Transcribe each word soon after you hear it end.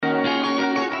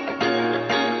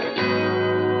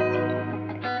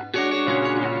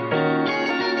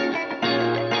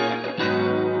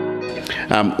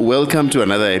Welcome to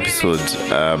another episode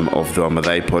of the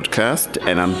Wamadhai podcast,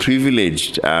 and I'm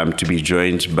privileged to be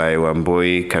joined by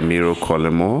Wambui Kamiro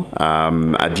Kolemo,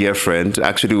 a dear friend.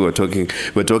 Actually, we were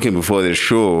talking before the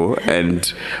show,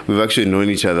 and we've actually known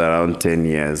each other around 10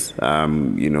 years.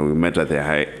 We met at the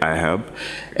iHub,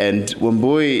 and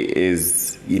Wambui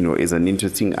is an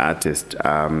interesting artist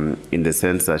in the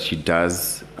sense that she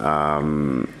does.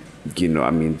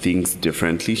 Things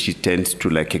differently. She tends to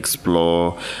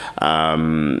explore,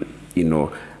 art,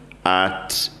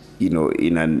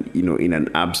 in an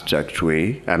abstract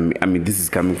way. This is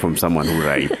coming from someone who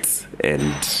writes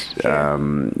and,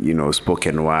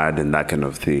 spoken word and that kind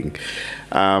of thing.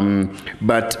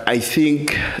 But I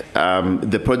think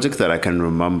the project that I can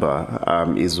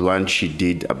remember is one she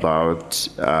did about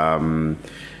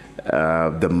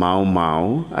the Mau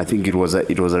Mau. I think it was a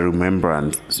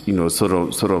remembrance,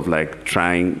 sort of like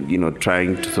trying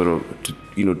to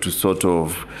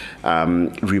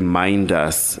remind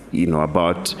us,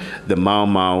 about the Mau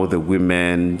Mau, the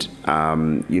women,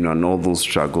 and all those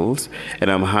struggles. And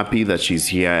I'm happy that she's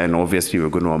here. And obviously, we're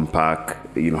going to unpack,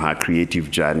 her creative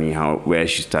journey, where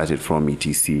she started from,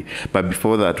 etc. But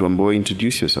before that, Wambui,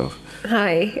 introduce yourself.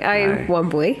 Hi, I'm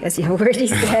Wambui, as you already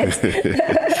said.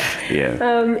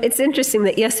 Yeah. It's interesting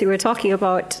that, yes, we were talking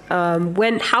about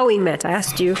how we met. I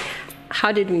asked you,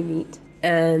 how did we meet?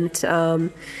 And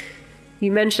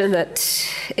you mentioned that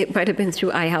it might have been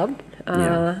through iHub.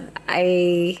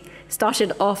 I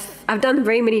started off, I've done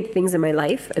very many things in my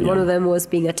life, and one of them was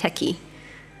being a techie.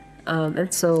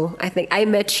 And so I think I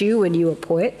met you when you were a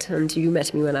poet, and you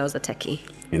met me when I was a techie.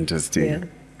 Interesting. Yeah.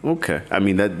 Okay.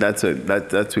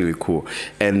 That's really cool.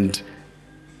 And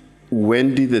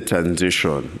when did the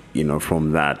transition,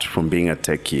 from being a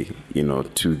techie,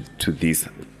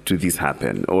 to this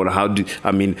happen? Or how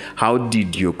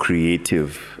did your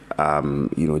creative,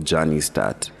 journey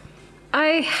start?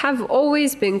 I have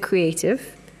always been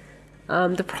creative.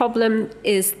 The problem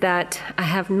is that I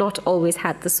have not always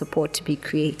had the support to be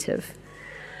creative.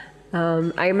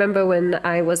 I remember when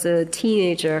I was a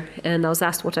teenager and I was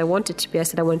asked what I wanted to be, I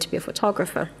said I wanted to be a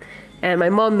photographer. And my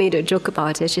mom made a joke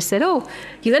about it. She said, "Oh,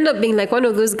 you end up being like one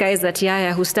of those guys at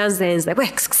Yaya who stands there and is like,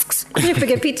 wait, can you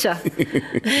take a picture?"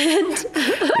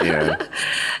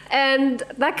 And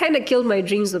that kind of killed my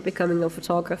dreams of becoming a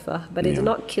photographer, but it did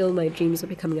not kill my dreams of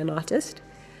becoming an artist.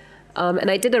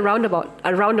 And I did a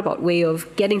roundabout way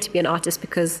of getting to be an artist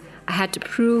because I had to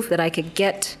prove that I could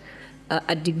get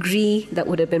a degree that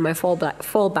would have been my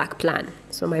fallback plan.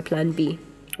 So my plan B.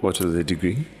 What was the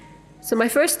degree? So my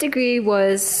first degree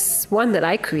was one that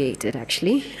I created,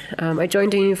 actually. I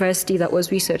joined a university that was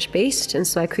research-based, and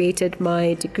so I created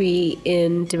my degree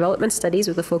in development studies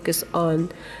with a focus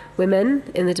on women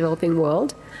in the developing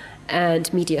world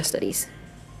and media studies.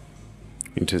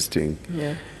 Interesting.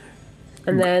 Yeah.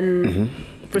 And then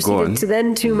proceeded to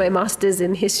then do my master's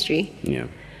in history. Yeah.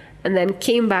 And then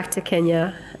came back to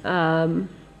Kenya,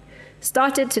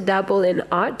 started to dabble in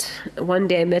art. One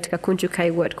day I met Kakunju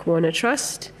Kaiwo at Kuona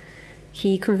Trust.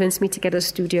 He convinced me to get a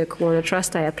studio at Kuona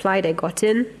Trust. I applied, I got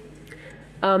in.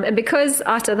 And because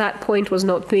art at that point was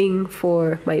not paying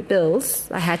for my bills,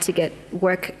 I had to get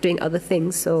work doing other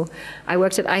things. So I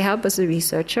worked at iHub as a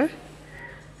researcher.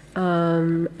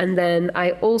 And then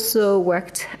I also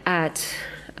worked at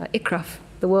ICRAF,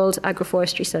 the World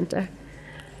Agroforestry Center.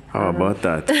 How about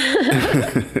that?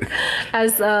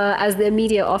 as their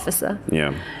media officer.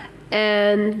 Yeah.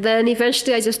 And then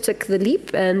eventually I just took the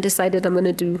leap and decided I'm going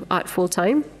to do art full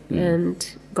time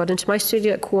and got into my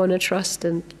studio at Kuona Trust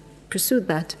and pursued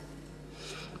that.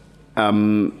 How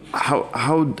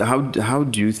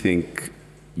do you think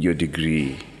your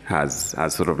degree has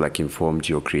sort of informed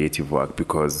your creative work?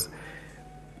 Because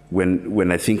when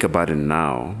I think about it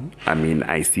now,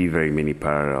 I see very many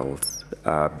parallels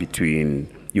between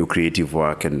your creative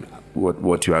work and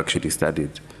what you actually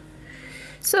studied.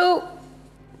 So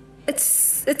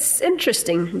it's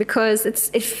interesting because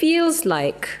it feels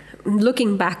like,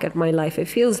 looking back at my life, it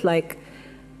feels like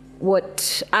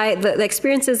the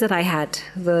experiences that I had,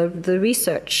 the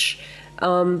research,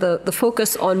 the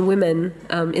focus on women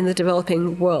in the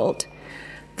developing world,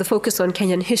 the focus on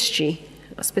Kenyan history,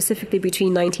 specifically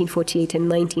between 1948 and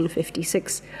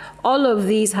 1956, all of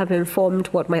these have informed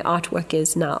what my artwork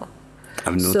is now.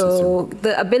 So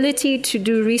the ability to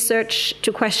do research,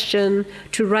 to question,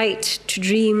 to write, to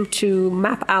dream, to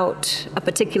map out a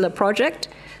particular project,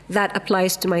 that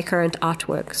applies to my current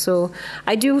artwork. So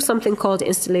I do something called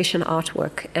installation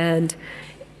artwork. And,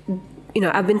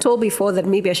 I've been told before that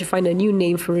maybe I should find a new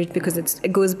name for it because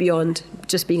it goes beyond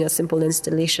just being a simple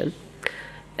installation.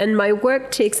 And my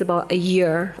work takes about a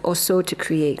year or so to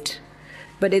create.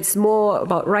 but it's more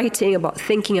about writing, about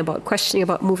thinking, about questioning,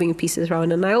 about moving pieces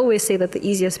around. And I always say that the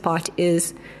easiest part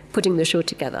is putting the show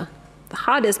together. The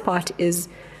hardest part is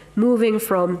moving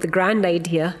from the grand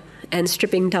idea and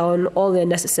stripping down all the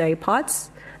necessary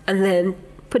parts and then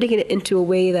putting it into a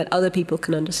way that other people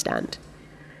can understand.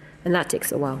 And that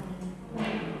takes a while.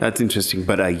 That's interesting.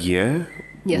 But a year?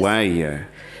 Yes. Why a year?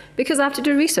 Because I have to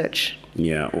do research.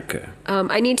 Yeah, okay.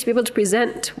 I need to be able to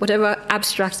present whatever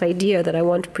abstract idea that I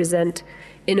want to present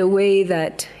in a way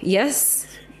that, yes,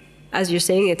 as you're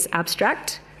saying, it's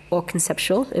abstract or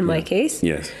conceptual in my case.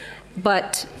 Yes.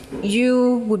 But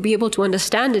you would be able to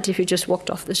understand it if you just walked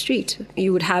off the street.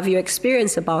 You would have your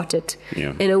experience about it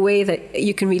in a way that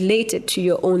you can relate it to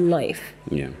your own life.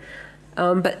 Yeah.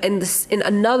 But in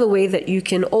another way that you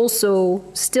can also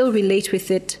still relate with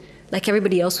it like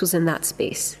everybody else who's in that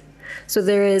space. So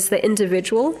there is the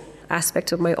individual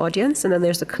aspect of my audience, and then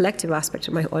there's the collective aspect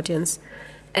of my audience.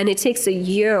 And it takes a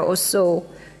year or so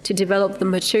to develop the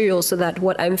material so that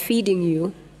what I'm feeding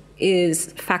you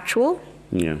is factual.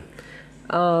 Yeah.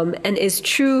 And is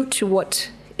true to what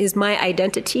is my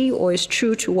identity or is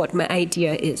true to what my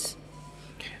idea is.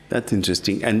 That's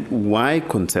interesting. And why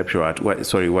conceptual art?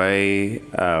 Why,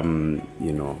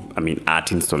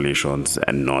 art installations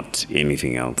and not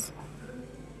anything else?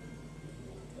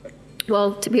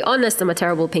 Well, to be honest, I'm a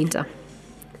terrible painter.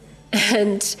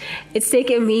 And it's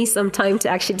taken me some time to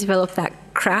actually develop that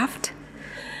craft.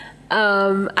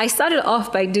 I started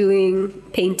off by doing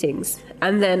paintings,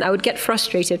 and then I would get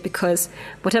frustrated because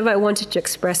whatever I wanted to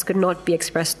express could not be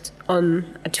expressed on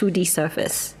a 2D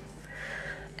surface.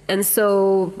 And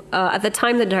so at the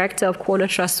time, the director of Corner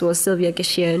Trust was Sylvia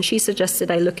Gishia, and she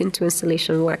suggested I look into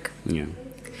installation work. Yeah.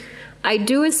 I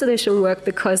do installation work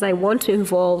because I want to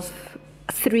involve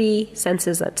 3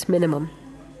 senses at minimum.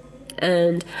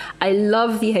 And I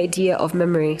love the idea of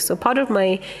memory. So part of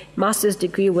my master's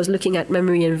degree was looking at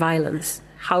memory and violence,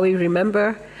 how we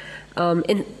remember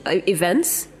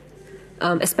events,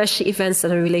 especially events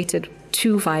that are related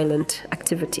to violent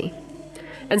activity.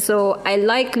 And so I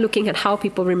like looking at how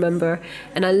people remember,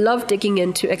 and I love digging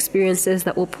into experiences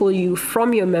that will pull you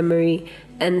from your memory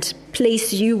and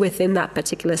place you within that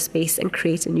particular space and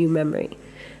create a new memory,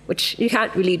 which you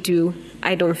can't really do,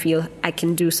 I don't feel I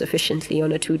can do sufficiently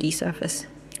on a 2D surface.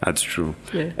 That's true.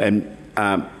 Yeah.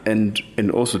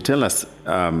 And also tell us,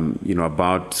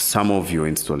 about some of your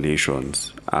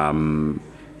installations, and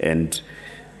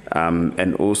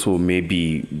also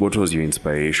maybe what was your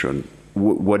inspiration?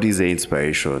 What is the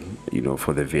inspiration,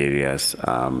 for the various,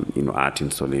 art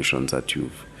installations that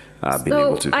you've been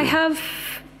able to do?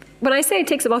 When I say it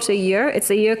takes about a year,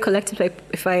 it's a year collectively.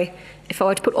 If I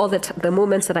were to put all the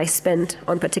moments that I spend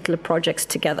on particular projects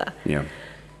together. Yeah.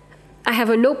 I have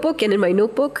a notebook, and in my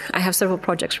notebook, I have several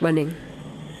projects running.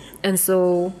 And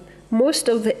so most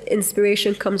of the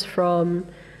inspiration comes from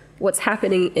what's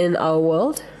happening in our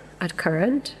world at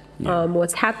current,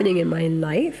 what's happening in my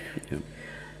life. Yeah.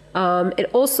 It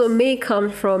also may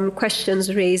come from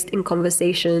questions raised in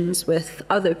conversations with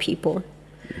other people.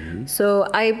 Mm-hmm. So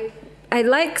I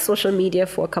like social media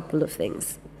for a couple of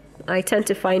things. I tend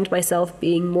to find myself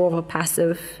being more of a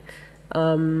passive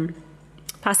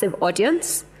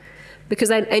audience because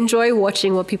I enjoy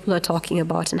watching what people are talking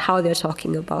about and how they're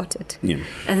talking about it. Yeah.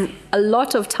 And a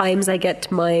lot of times I get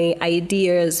my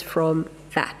ideas from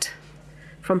that,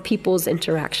 from people's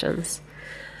interactions.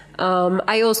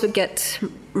 I also get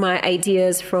my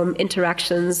ideas from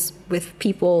interactions with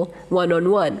people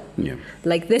one-on-one. Yeah.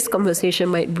 Like this conversation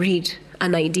might breed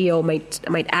an idea or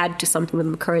might add to something that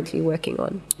I'm currently working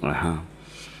on. Uh-huh.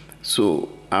 So,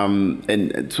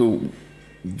 and so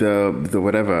the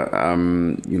whatever,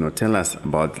 tell us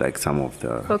about like some of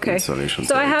the installations.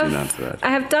 So I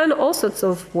have done all sorts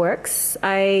of works.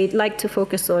 I like to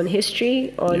focus on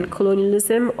history, on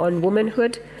colonialism, on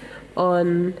womanhood,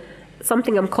 on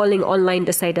something I'm calling online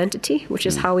disidentity, which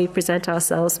is how we present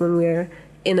ourselves when we're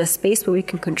in a space where we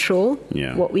can control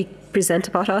what we present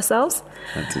about ourselves.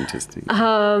 That's interesting.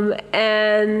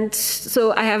 And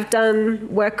so I have done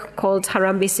work called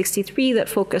Harambe 63 that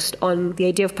focused on the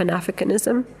idea of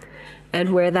Pan-Africanism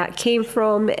and where that came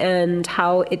from and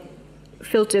how it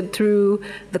filtered through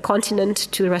the continent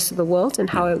to the rest of the world and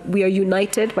how we are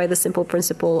united by the simple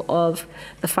principle of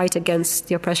the fight against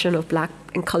the oppression of Black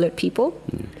and colored people.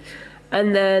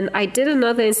 And then I did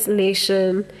another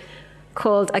installation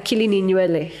called Akili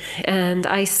Ninywele, and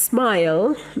I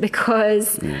smile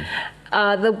because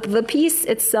the piece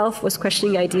itself was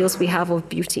questioning ideals we have of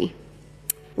beauty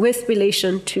with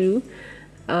relation to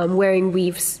wearing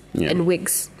weaves and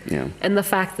wigs Yeah. And the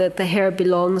fact that the hair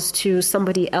belongs to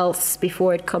somebody else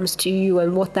before it comes to you,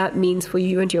 and what that means for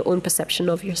you and your own perception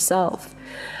of yourself.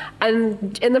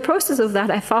 And in the process of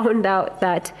that, I found out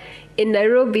that in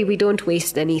Nairobi, we don't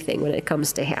waste anything when it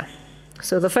comes to hair.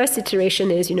 So the first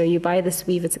iteration is, you buy this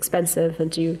weave, it's expensive,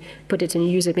 and you put it and you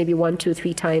use it maybe 1, 2,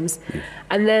 3 times.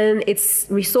 And then it's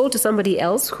resold to somebody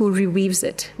else who reweaves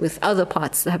it with other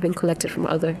parts that have been collected from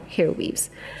other hair weaves.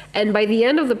 And by the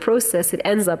end of the process, it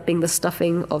ends up being the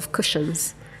stuffing of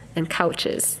cushions and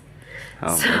couches.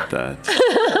 How about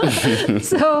that?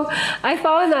 So I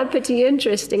found that pretty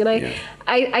interesting. And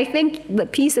I think the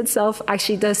piece itself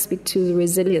actually does speak to the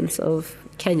resilience of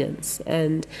Kenyans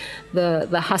and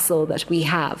the hustle that we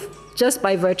have, just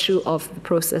by virtue of the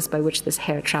process by which this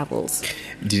hair travels.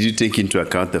 Did you take into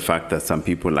account the fact that some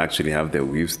people actually have their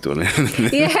weave stolen?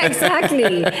 Yeah,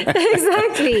 exactly.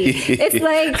 It's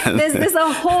like there's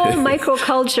a whole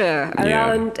microculture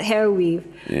around hair weave.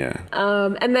 Yeah.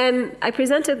 And then I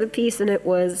presented the piece, and it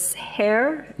was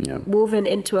hair woven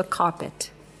into a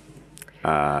carpet.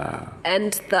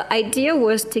 And the idea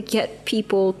was to get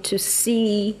people to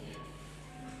see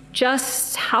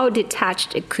just how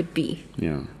detached it could be.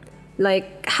 Yeah.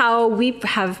 Like how we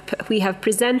have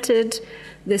presented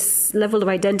this level of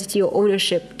identity or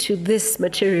ownership to this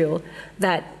material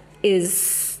that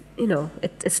is,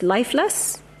 it's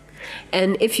lifeless.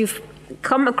 And if you've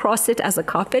come across it as a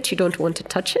carpet, you don't want to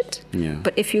touch it. Yeah.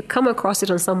 But if you come across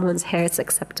it on someone's hair, it's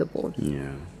acceptable.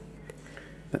 Yeah.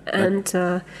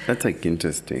 That's like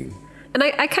interesting. And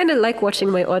I kind of like watching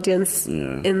my audience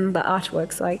in the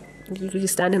artwork. So I usually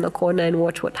stand in the corner and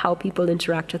watch how people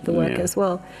interact with the work as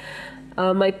well.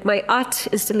 My art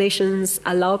installations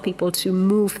allow people to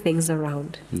move things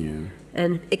around. Yeah.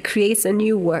 And it creates a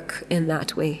new work in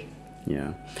that way.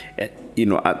 Yeah.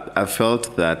 I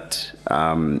felt that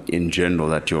in general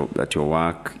that your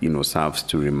work, serves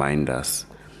to remind us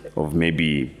of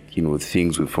maybe,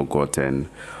 things we've forgotten,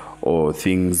 or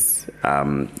things,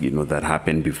 that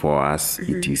happened before us,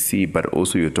 etc. But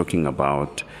also you're talking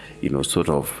about, sort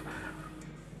of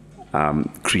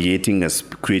creating a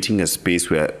space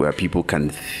where people can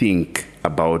think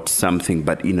about something,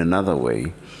 but in another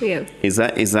way. Yeah. Is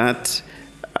that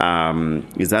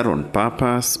on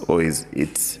purpose, or is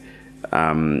it's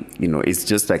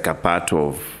just like a part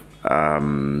of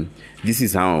this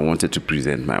is how I wanted to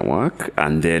present my work,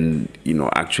 and then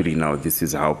actually now this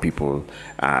is how people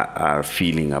are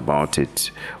feeling about it,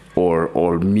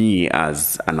 or me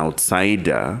as an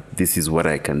outsider, this is what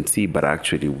I can see, but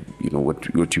actually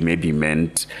what you maybe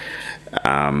meant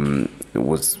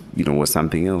was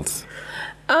something else.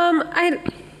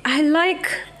 I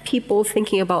like people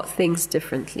thinking about things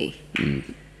differently.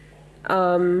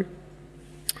 I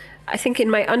think in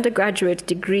my undergraduate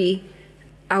degree,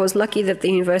 I was lucky that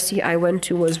the university I went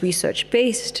to was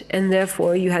research-based, and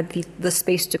therefore you had the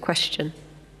space to question.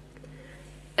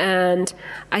 And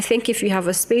I think if you have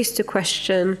a space to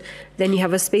question, then you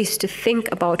have a space to think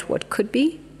about what could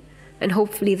be, and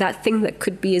hopefully that thing that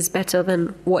could be is better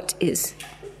than what is.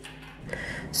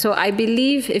 So I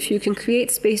believe if you can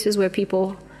create spaces where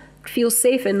people feel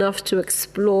safe enough to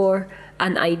explore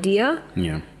an idea,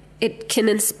 it can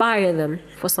inspire them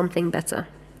for something better.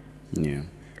 Yeah.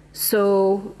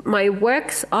 So my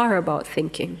works are about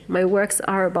thinking. My works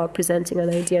are about presenting an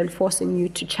idea and forcing you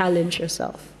to challenge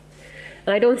yourself.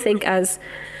 And I don't think as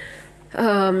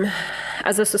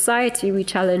a society we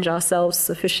challenge ourselves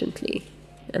sufficiently.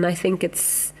 And I think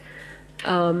it's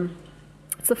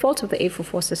the fault of the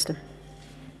 844 system.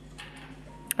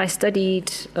 I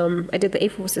studied, I did the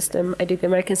 844 system, I did the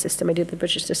American system, I did the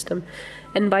British system.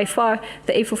 And by far,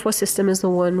 the 844 system is the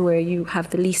one where you have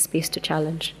the least space to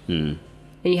challenge.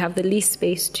 And you have the least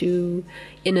space to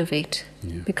innovate,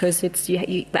 because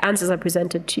the answers are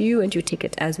presented to you and you take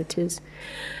it as it is.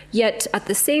 Yet at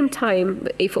the same time,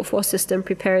 the 844 system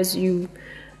prepares you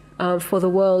for the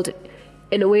world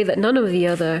in a way that none of the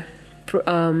other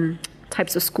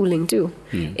types of schooling do,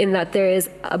 in that there is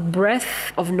a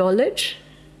breadth of knowledge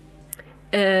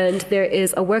and there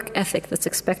is a work ethic that's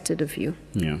expected of you.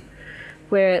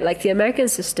 Where, like the American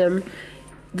system,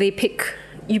 you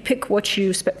pick what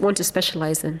you want to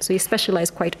specialize in. So you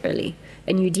specialize quite early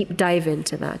and you deep dive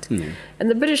into that. And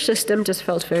the British system just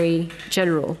felt very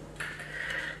general.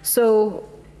 So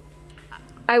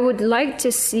I would like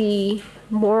to see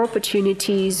more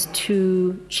opportunities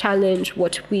to challenge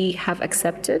what we have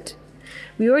accepted.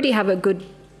 We already have a good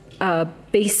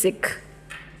basic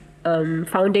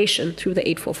foundation through the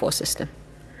 844 system.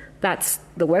 That's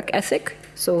the work ethic.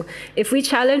 So if we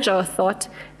challenge our thought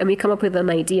and we come up with an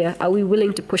idea, are we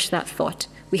willing to push that thought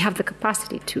We have the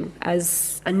capacity to.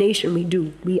 As a nation, we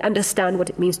do. We understand what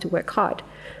it means to work hard.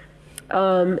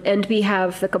 And we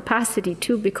have the capacity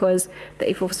too, because the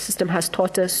A4 system has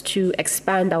taught us to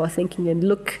expand our thinking and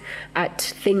look at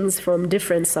things from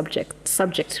different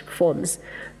subject forms,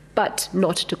 but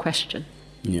not to question.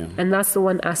 Yeah. And that's the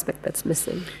one aspect that's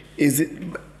missing.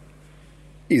 Isn't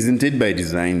it by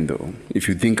design though? If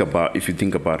you think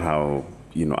about how,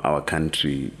 our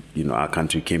country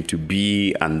came to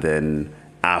be, and then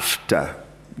after,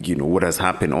 what has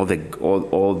happened, all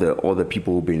the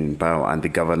people who've been in power and the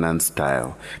governance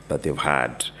style that they've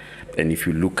had. And if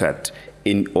you look at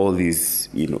in all these,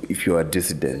 if you're a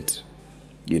dissident,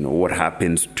 what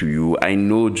happens to you. I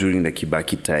know during the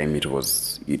Kibaki time it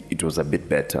was a bit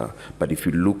better, but if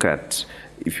you look at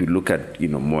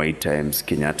Moi times,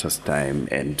 Kenyatta's time,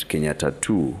 and Kenyatta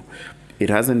too, it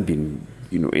hasn't been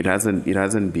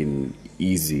been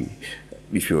easy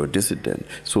if you're a dissident.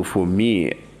 So for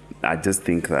me, I just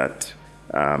think that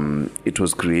it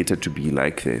was created to be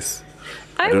like this.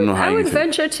 I don't know how I you would think.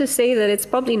 venture to say that it's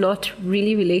probably not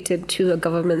really related to a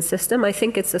government system. I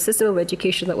think it's a system of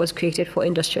education that was created for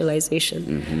industrialization.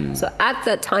 Mm-hmm. So at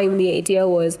that time, the idea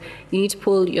was you need to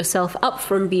pull yourself up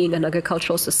from being an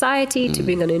agricultural society to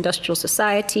being an industrial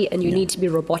society, and you need to be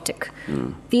robotic.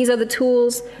 These are the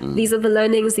tools, these are the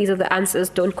learnings, these are the answers,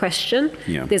 don't question.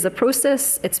 Yeah. There's a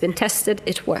process, it's been tested,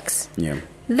 it works. Yeah.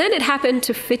 Then it happened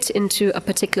to fit into a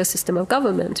particular system of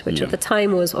government, which at the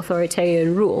time was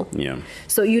authoritarian rule. Yeah.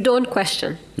 So you don't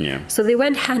question. Yeah. So they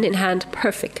went hand in hand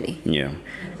perfectly. Yeah.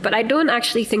 But I don't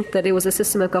actually think that it was a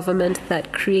system of government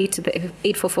that created the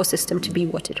 844 system to be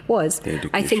what it was.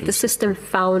 I think the system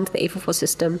found the 844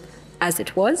 system as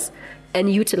it was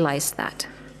and utilized that.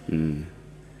 And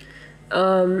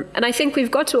I think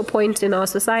we've got to a point in our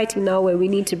society now where we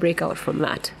need to break out from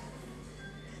that.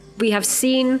 We have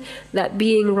seen that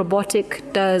being robotic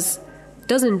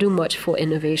doesn't do much for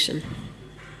innovation.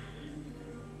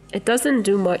 It doesn't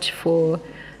do much for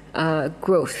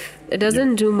growth. It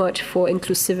doesn't do much for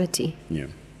inclusivity. Yeah.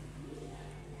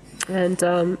 And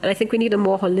I think we need a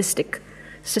more holistic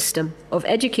system of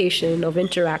education, of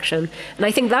interaction. And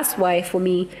I think that's why, for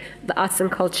me, the arts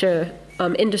and culture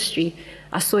industry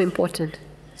are so important,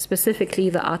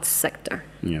 specifically the arts sector.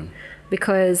 Yeah.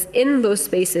 Because in those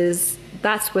spaces,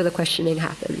 that's where the questioning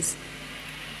happens.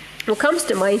 What comes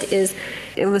to mind is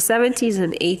in the 70s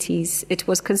and 80s, it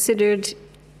was considered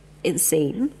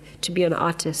insane to be an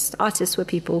artist. Artists were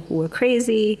people who were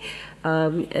crazy.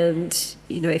 And,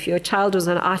 if your child was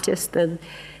an artist, then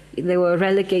they were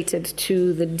relegated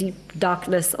to the deep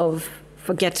darkness of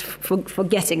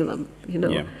forgetting them,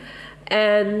 Yeah.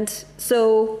 And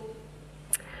so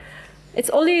it's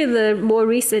only in the more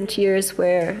recent years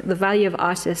where the value of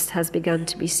artists has begun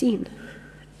to be seen.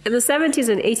 In the 70s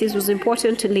and 80s, it was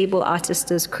important to label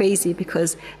artists as crazy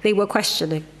because they were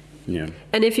questioning. Yeah.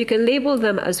 And if you can label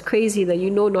them as crazy, then you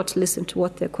know not to listen to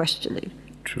what they're questioning.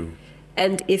 True.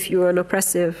 And if you're an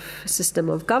oppressive system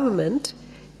of government,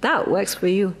 that works for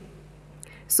you.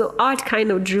 So art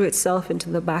kind of drew itself into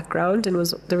the background and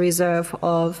was the reserve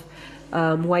of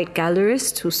white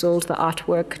gallerists who sold the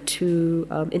artwork to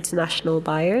international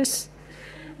buyers.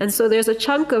 And so there's a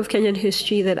chunk of Kenyan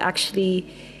history that actually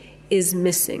is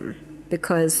missing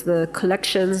because the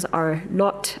collections are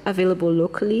not available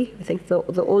locally. I think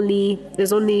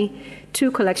there's only three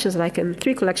collections that I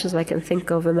can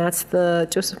think of, and that's the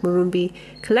Joseph Murumbi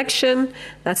collection,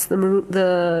 that's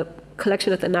the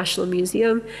collection at the National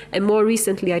Museum, and more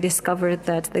recently I discovered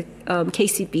that the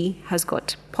KCB has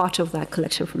got part of that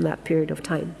collection from that period of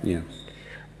time. Yeah.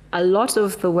 A lot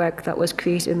of the work that was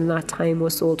created in that time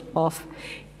was sold off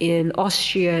in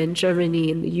Austria and Germany,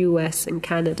 in the US and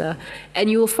Canada. And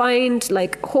you'll find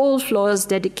like whole floors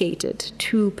dedicated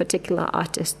to particular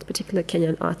artists, particular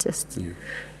Kenyan artists. Yeah.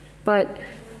 But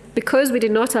because we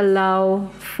did not allow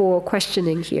for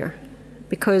questioning here,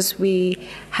 because we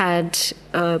had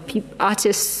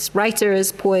artists,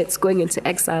 writers, poets going into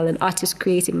exile and artists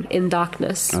creating in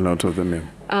darkness. A lot of them,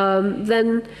 yeah.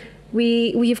 Then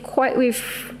we've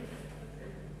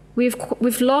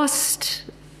lost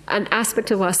an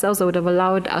aspect of ourselves that would have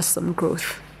allowed us some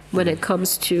growth when it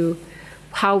comes to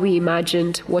how we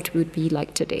imagined what we would be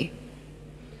like today.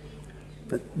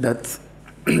 But that's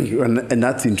and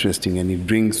that's interesting, and it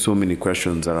brings so many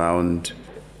questions around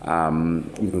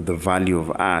the value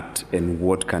of art and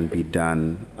what can be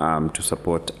done to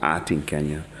support art in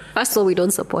Kenya. First of all, we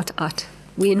don't support art.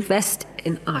 We invest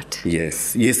in art.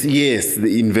 Yes.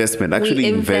 The investment, actually,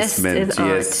 investment.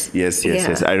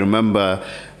 Yes. I remember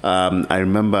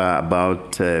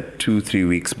about 2-3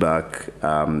 weeks back,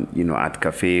 at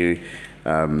Cafe,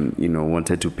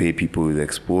 wanted to pay people with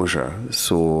exposure.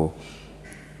 So,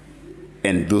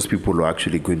 and those people are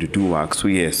actually going to do work. So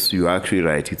yes, you're actually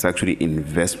right. It's actually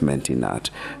investment in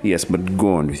art. Yes, but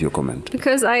go on with your comment.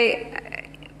 Because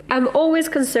I'm always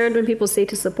concerned when people say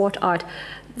to support art.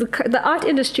 The art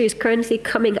industry is currently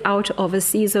coming out of a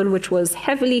season which was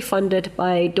heavily funded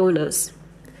by donors.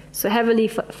 So heavily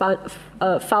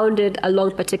founded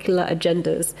along particular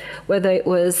agendas, whether it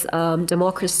was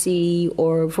democracy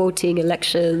or voting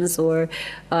elections or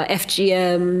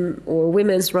FGM or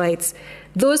women's rights.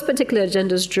 Those particular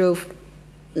agendas drove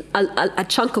a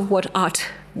chunk of what art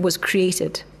was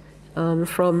created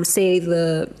from, say,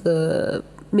 the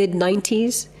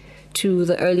mid-90s to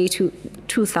the early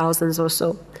 2000s or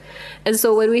so. And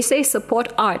so when we say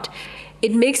support art,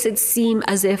 it makes it seem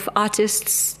as if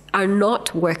artists are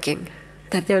not working,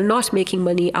 that they're not making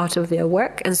money out of their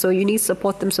work. And so you need to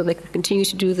support them so they can continue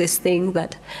to do this thing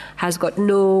that has got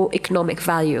no economic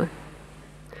value.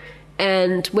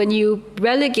 And when you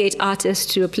relegate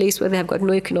artists to a place where they have got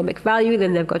no economic value,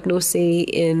 then they've got no say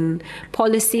in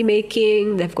policy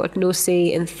making, they've got no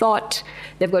say in thought,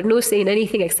 they've got no say in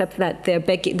anything except that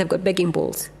they've got begging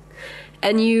bowls.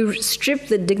 And you strip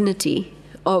the dignity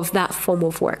of that form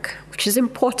of work, which is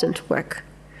important work.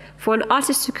 For an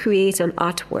artist to create an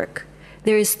artwork,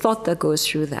 there is thought that goes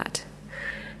through that.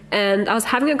 And I was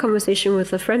having a conversation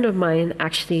with a friend of mine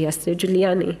actually yesterday,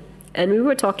 Giuliani, and we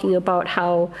were talking about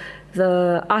how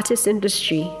the artist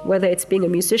industry, whether it's being a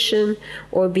musician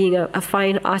or being a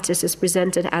fine artist, is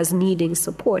presented as needing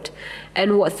support,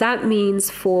 and what that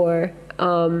means for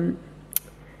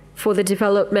the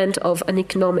development of an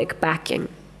economic backing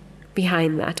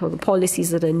behind that, or the policies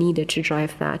that are needed to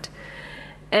drive that.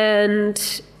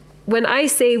 And when I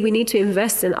say we need to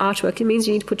invest in artwork, it means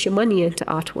you need to put your money into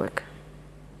artwork.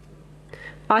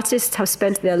 Artists have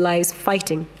spent their lives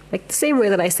fighting. Like the same way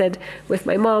that I said with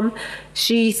my mom,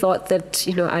 she thought that,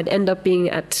 I'd end up being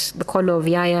at the corner of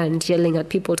Yaya and yelling at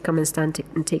people to come and stand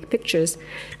and take pictures.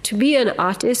 To be an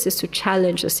artist is to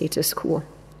challenge the status quo,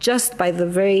 just by the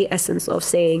very essence of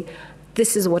saying,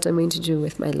 this is what I'm going to do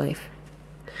with my life.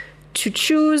 To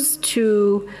choose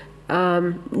to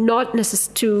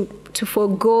to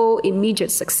forego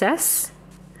immediate success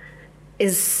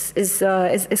is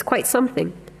quite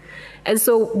something. And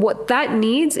so what that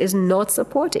needs is not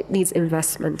support, it needs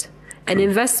investment. And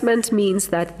investment means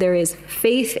that there is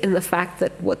faith in the fact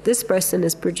that what this person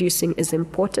is producing is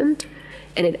important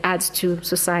and it adds to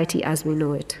society as we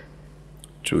know it.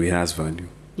 True, it has value.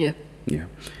 Yeah. Yeah.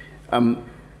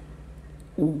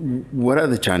 What are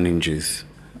the challenges?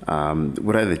 I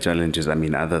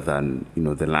mean, other than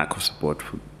the lack of support,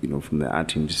 from the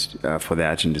art industry, for the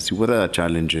art industry, what other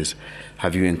challenges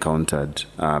have you encountered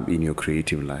in your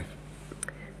creative life?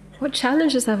 What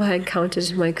challenges have I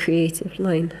encountered in my creative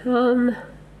line?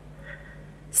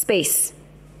 Space.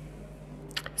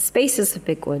 Space is a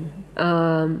big one.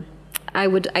 I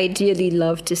would ideally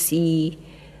love to see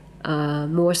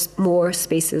more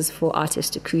spaces for artists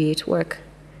to create work,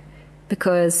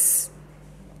 because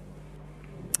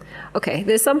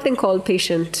there's something called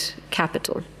patient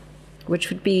capital, which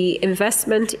would be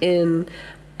investment in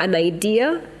an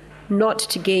idea, not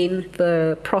to gain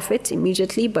the profit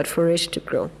immediately, but for it to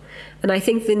grow. And I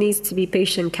think there needs to be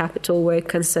patient capital where it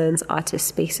concerns artist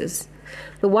spaces.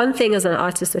 The one thing as an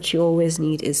artist that you always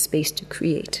need is space to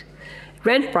create.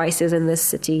 Rent prices in this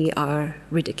city are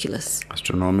ridiculous.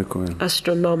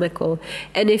 Astronomical.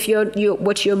 And if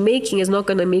what you're making is not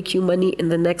going to make you money in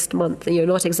the next month, and you're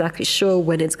not exactly sure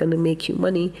when it's going to make you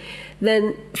money,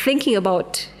 then thinking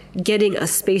about getting a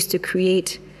space to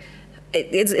create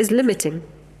is limiting.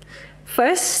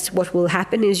 First, what will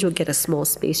happen is you'll get a small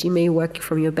space. You may work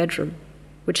from your bedroom,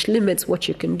 which limits what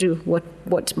you can do,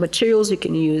 what materials you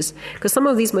can use, because some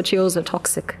of these materials are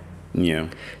toxic. Yeah.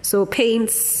 So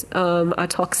paints are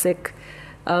toxic.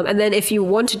 And then if you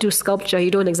want to do sculpture,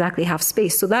 you don't exactly have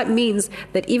space. So that means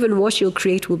that even what you'll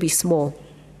create will be small.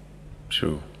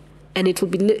 True. And it will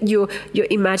be your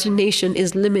imagination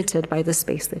is limited by the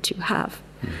space that you have.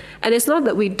 And it's not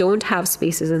that we don't have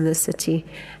spaces in this city.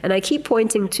 And I keep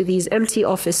pointing to these empty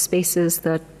office spaces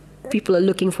that people are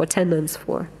looking for tenants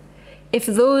for. If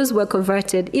those were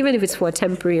converted, even if it's for a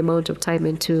temporary amount of time,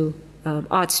 into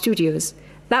art studios,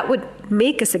 that would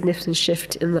make a significant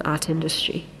shift in the art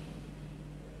industry.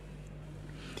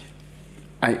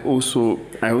 I also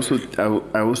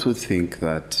think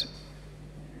that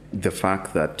the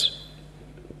fact that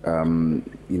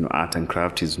art and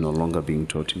craft is no longer being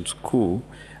taught in school,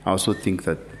 I also think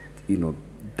that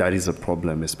that is a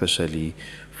problem, especially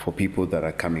for people that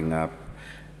are coming up,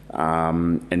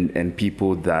 and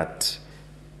people that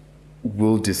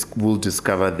we'll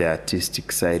discover the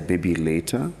artistic side maybe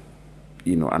later,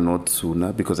 and not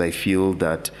sooner, because I feel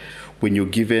that when you're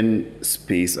given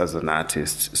space as an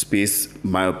artist, space,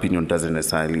 my opinion, doesn't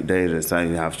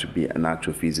necessarily have to be an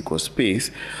actual physical space,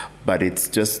 but it's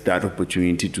just that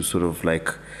opportunity to sort of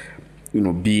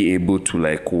be able to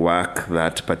work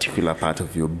that particular part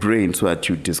of your brain so that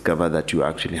you discover that you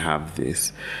actually have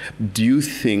this. Do you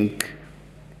think,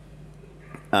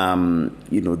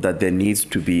 that there needs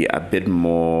to be a bit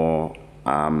more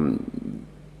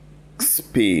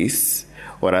space,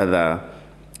 or rather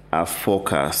a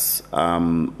focus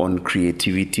on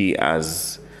creativity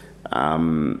as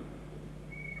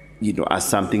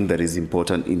something that is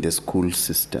important in the school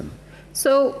system?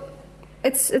 So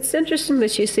it's interesting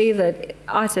that you say that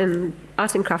art and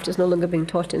craft is no longer being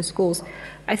taught in schools.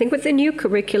 I think with the new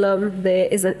curriculum there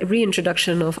is a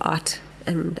reintroduction of art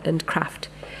and craft.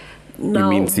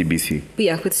 Now, you mean CBC?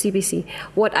 Yeah, with CBC.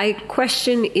 What I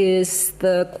question is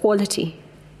the quality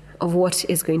of what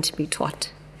is going to be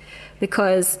taught.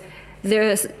 Because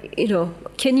there's,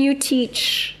 can you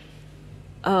teach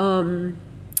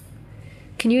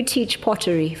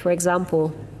pottery, for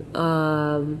example?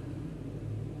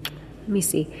 Let me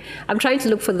see. I'm trying to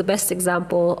look for the best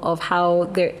example of how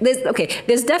there's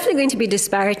definitely going to be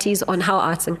disparities on how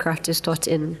arts and craft is taught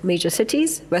in major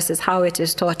cities versus how it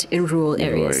is taught in rural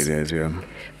areas. Rural areas, yeah.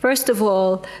 First of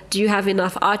all, do you have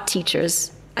enough art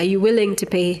teachers? Are you willing to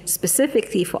pay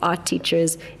specifically for art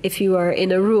teachers if you are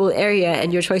in a rural area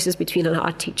and your choice is between an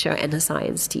art teacher and a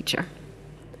science teacher?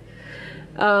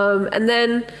 And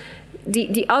then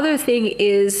the other thing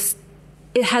is,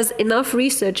 has enough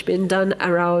research been done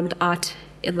around art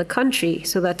in the country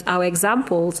so that our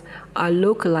examples are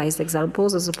localized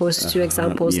examples as opposed to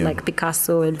examples like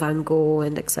Picasso and Van Gogh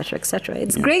and et cetera, et cetera.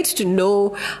 It's great to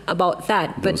know about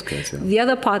that, but the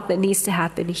other part that needs to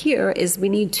happen here is we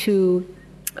need to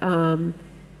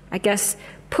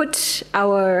put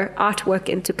our artwork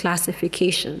into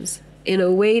classifications in a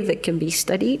way that can be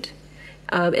studied,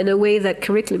 in a way that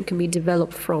curriculum can be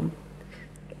developed from.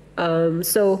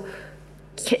 So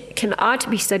can art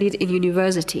be studied in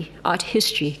university? Art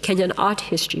history, Kenyan art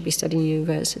history be studied in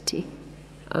university?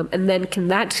 And then can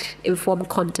that inform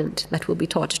content that will be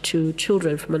taught to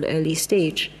children from an early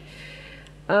stage?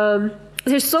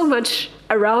 There's so much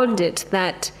around it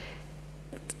that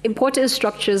important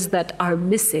structures that are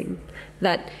missing,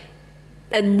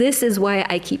 and this is why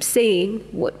I keep saying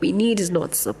what we need is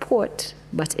not support,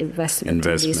 but investment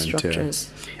in these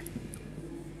structures. Yeah.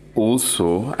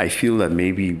 Also, I feel that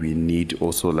maybe we need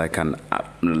also like an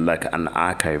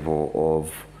archive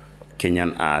of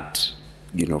Kenyan art,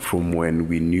 from when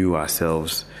we knew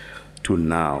ourselves to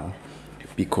now,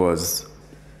 because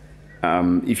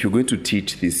if you're going to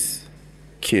teach these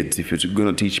kids, if you're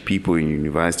going to teach people in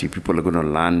university, people are going to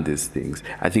learn these things.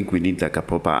 I think we need like a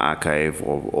proper archive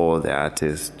of all the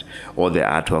artists, all the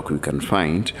artwork we can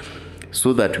find,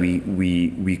 so that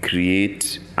we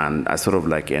create a sort of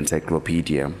like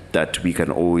encyclopedia that we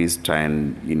can always try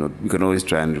and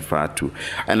refer to.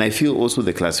 And I feel also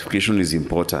the classification is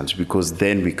important, because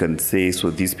then we can say,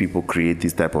 so these people create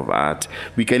this type of art.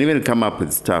 We can even come up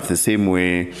with stuff the same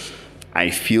way. I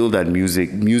feel that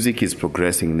music is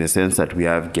progressing in the sense that we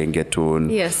have gengetone.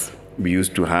 Yes. We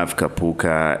used to have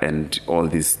kapuka and all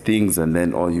these things, and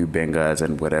then all you bangers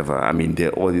and whatever. I mean, there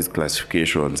are all these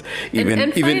classifications.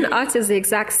 And fine art is the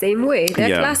exact same way.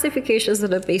 There are classifications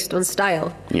that are based on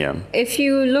style. Yeah. If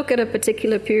you look at a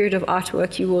particular period of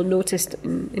artwork, you will notice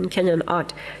in Kenyan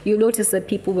art, you notice that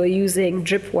people were using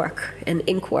drip work and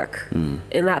ink work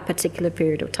in that particular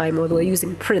period of time, or they were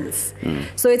using prints.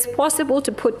 So it's possible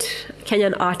to put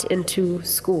Kenyan art into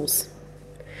schools.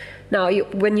 Now,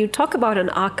 when you talk about an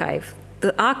archive,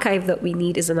 the archive that we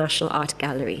need is a National Art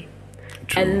Gallery.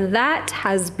 True. And that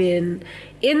has been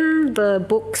in the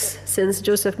books since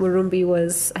Joseph Murumbi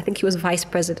was vice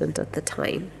president at the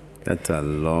time. That's a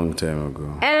long time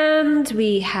ago. And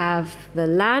we have the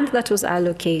land that was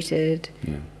allocated.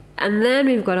 Yeah. And then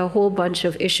we've got a whole bunch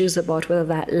of issues about whether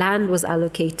that land was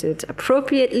allocated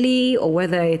appropriately or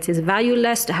whether it is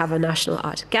valueless to have a National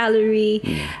Art Gallery.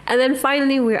 And then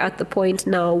finally, we're at the point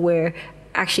now where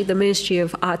actually the Ministry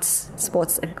of Arts,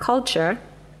 Sports and Culture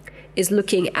is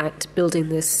looking at building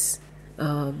this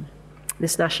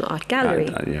National Art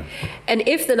Gallery. And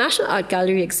if the National Art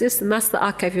Gallery exists, then that's the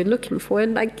archive you're looking for.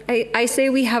 And I say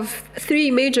we have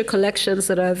 3 major collections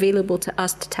that are available to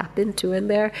us to tap into, and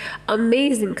they're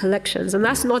amazing collections. And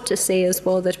that's not to say as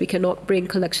well that we cannot bring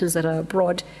collections that are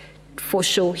abroad for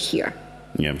show here.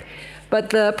 Yeah. But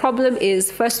the problem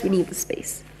is, first we need the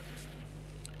space.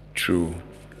 True.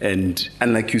 And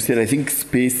like you said, I think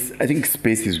space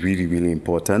is really, really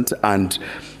important. And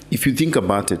if you think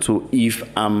about it, so if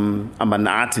I'm an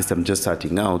artist, I'm just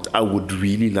starting out, I would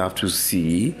really love to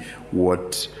see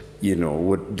what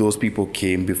those people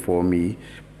came before me,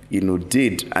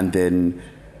 did, and then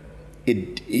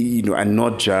it, and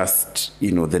not just, the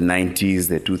 90s,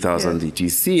 the 2000s,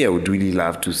 etc. I would really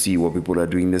love to see what people are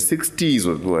doing in the 60s,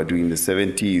 what people are doing in the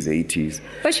 70s, 80s.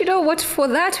 But you know what? For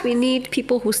that, we need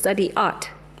people who study art.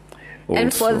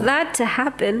 And for that to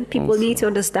happen, people need to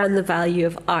understand the value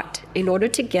of art in order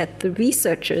to get the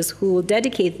researchers who will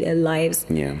dedicate their lives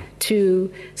to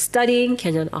studying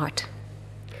Kenyan art.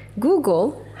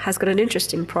 Google has got an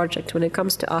interesting project when it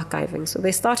comes to archiving. So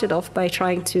they started off by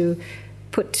trying to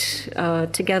put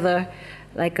together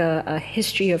like a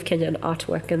history of Kenyan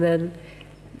artwork. And then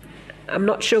I'm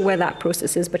not sure where that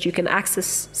process is, but you can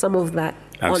access some of that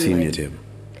online. I've seen it, yeah.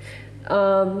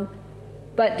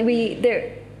 But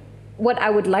what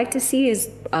I would like to see is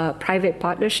private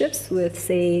partnerships with,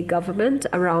 say, government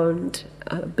around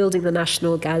building the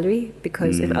National Gallery,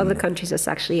 because in other countries, that's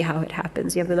actually how it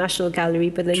happens. You have the National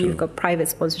Gallery, but then you've got private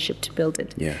sponsorship to build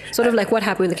it. Yeah. Sort of like what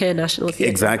happened with the Kenya National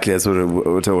Theatre. Exactly, that's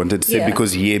what I wanted to say,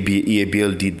 because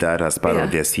EABL did that as part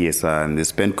of their CSR, and they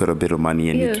spent quite a bit of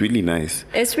money, and it's really nice.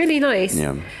 It's really nice.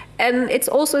 Yeah. And it's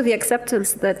also the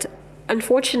acceptance that,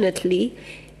 unfortunately,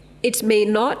 it may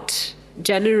not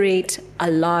generate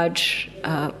a large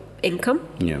income.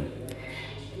 Yeah.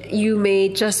 You may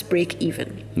just break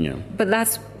even. Yeah. But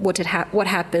that's what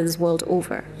happens world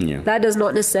over. Yeah. That does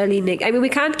not necessarily we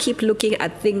can't keep looking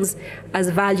at things as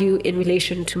value in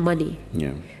relation to money.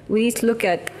 Yeah. We need to look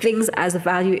at things as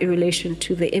value in relation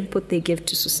to the input they give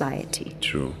to society.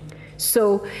 True.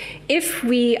 So if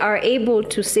we are able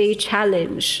to say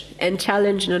challenge in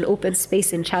an open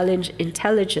space and challenge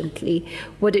intelligently,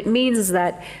 what it means is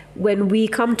that when we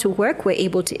come to work, we're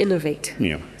able to innovate.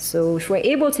 Yeah. So if we're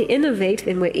able to innovate,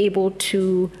 then we're able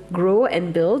to grow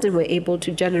and build, and we're able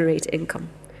to generate income.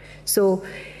 So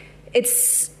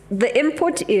the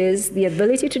input is the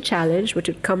ability to challenge, which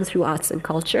would come through arts and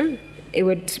culture. It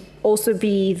would also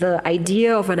be the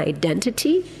idea of an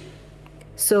identity,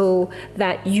 so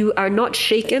that you are not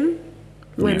shaken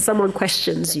when someone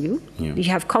questions you. Yeah. You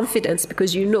have confidence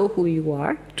because you know who you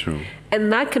are. True.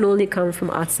 And that can only come from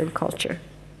arts and culture.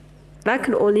 That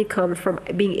can only come from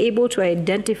being able to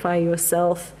identify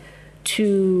yourself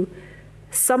to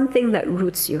something that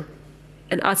roots you.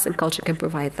 And arts and culture can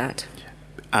provide that.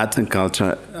 Arts and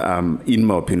culture, in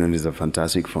my opinion, is a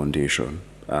fantastic foundation.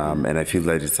 And I feel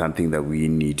that it's something that we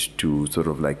need to sort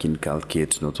of like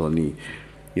inculcate, not only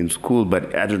in school,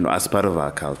 but I don't know, as part of our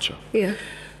culture. Yeah.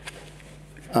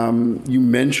 You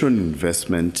mentioned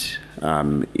investment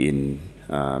in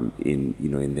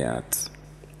the arts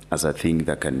as a thing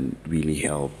that can really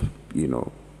help,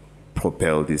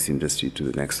 propel this industry to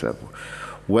the next level.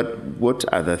 What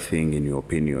other thing, in your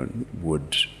opinion,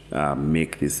 would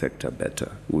make this sector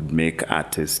better? Would make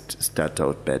artists start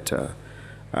out better?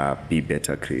 Be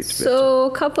better, create better? So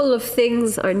a couple of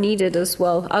things are needed as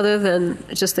well, other than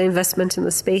just the investment in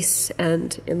the space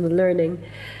and in the learning.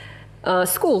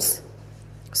 Schools.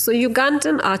 So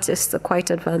Ugandan artists are quite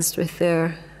advanced with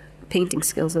their painting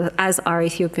skills, as are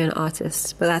Ethiopian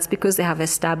artists, but that's because they have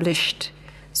established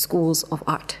schools of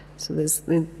art. So there's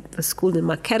the school in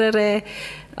Makerere,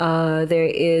 there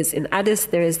is in Addis,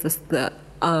 there is the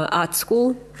art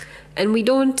school, and we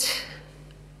don't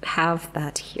have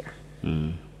that here.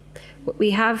 What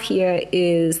we have here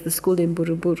is the school in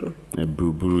Buruburu.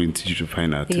 Buruburu Institute of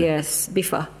Fine Art. Yes,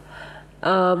 BIFA.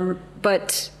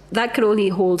 But that can only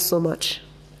hold so much.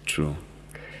 True.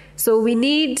 So we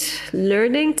need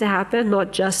learning to happen,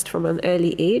 not just from an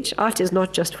early age. Art is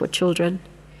not just for children.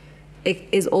 It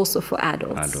is also for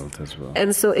adults. Adult as well.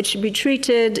 And so it should be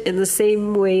treated in the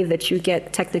same way that you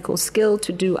get technical skill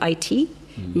to do IT,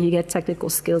 you get technical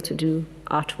skill to do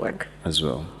artwork. As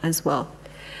well.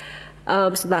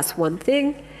 So that's one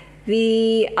thing.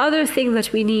 The other thing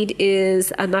that we need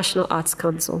is a National Arts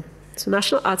Council. So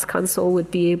National Arts Council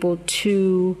would be able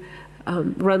to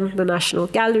run the National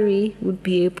Gallery, would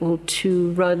be able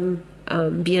to run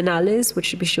biennales,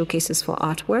 which would be showcases for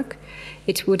artwork.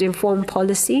 It would inform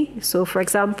policy. So, for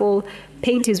example,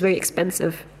 paint is very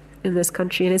expensive in this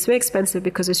country, and it's very expensive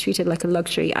because it's treated like a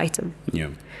luxury item. Yeah.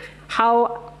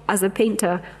 How, as a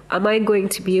painter, am I going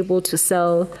to be able to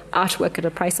sell artwork at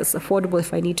a price that's affordable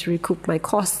if I need to recoup my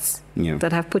costs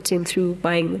that I've put in through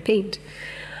buying the paint?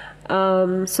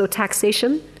 So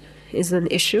taxation is an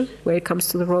issue where it comes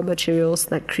to the raw materials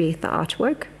that create the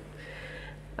artwork.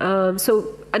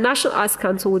 So a National Arts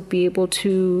Council would be able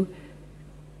to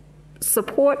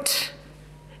support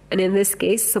and in this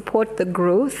case, support the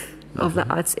growth of the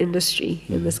arts industry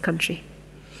in this country.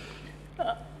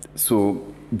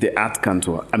 So the Arts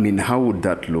Council, I mean, how would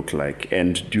that look like?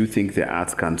 And do you think the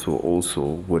Arts Council also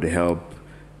would help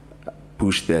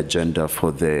push the agenda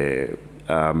for the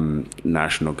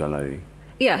National Gallery?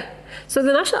 Yeah. So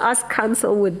the National Arts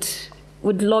Council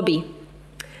would lobby.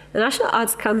 The National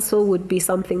Arts Council would be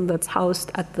something that's housed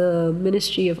at the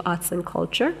Ministry of Arts and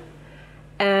Culture.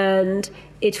 And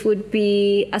it would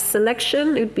be a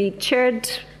selection, it would be chaired,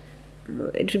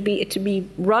 it would be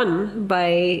run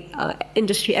by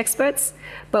industry experts,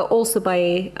 but also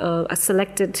by a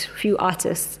selected few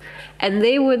artists. And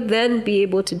they would then be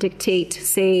able to dictate,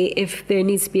 say, if there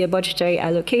needs to be a budgetary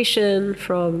allocation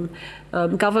from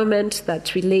government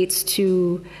that relates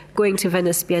to going to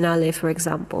Venice Biennale, for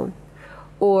example,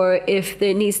 or if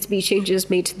there needs to be changes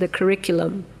made to the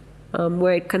curriculum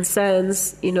where it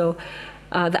concerns, the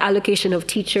allocation of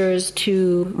teachers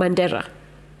to Mandera.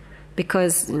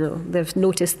 Because they've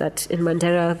noticed that in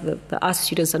Mandera the arts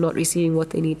students are not receiving what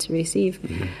they need to receive.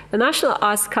 Mm-hmm. The National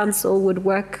Arts Council would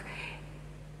work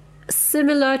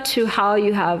similar to how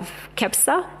you have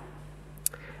KEPSA,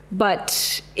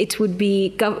 but it would be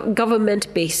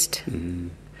government-based. Mm-hmm.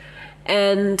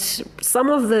 And some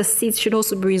of the seats should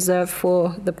also be reserved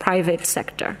for the private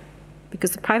sector,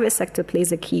 because the private sector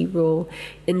plays a key role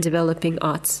in developing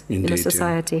arts in a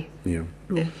society. Yeah.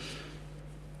 Yeah.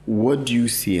 What do you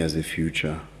see as the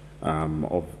future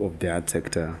of the art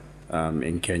sector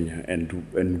in Kenya,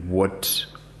 and what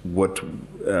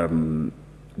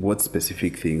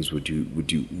specific things would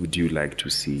you like to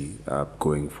see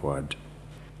going forward?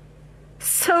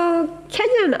 So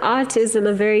Kenyan art is in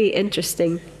a very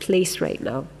interesting place right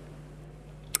now.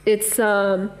 It's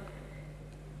at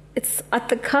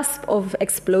the cusp of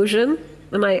explosion,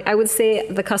 and I would say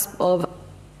the cusp of,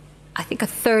 I think, a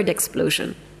third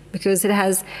explosion, because it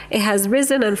has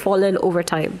risen and fallen over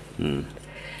time. Mm.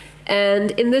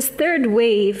 And in this third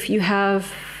wave, you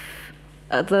have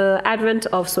the advent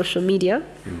of social media,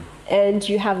 and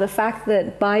you have the fact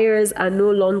that buyers are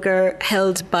no longer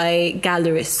held by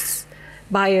gallerists.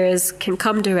 Buyers can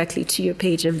come directly to your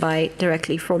page and buy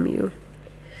directly from you.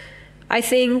 I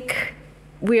think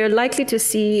we are likely to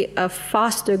see a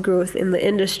faster growth in the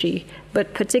industry,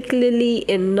 but particularly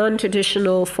in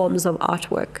non-traditional forms of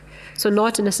artwork. So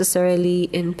not necessarily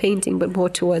in painting, but more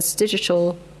towards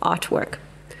digital artwork.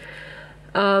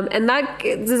 And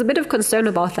there's a bit of concern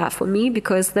about that for me,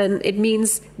 because then it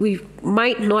means we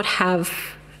might not have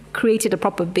created a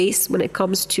proper base when it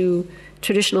comes to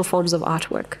traditional forms of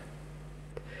artwork.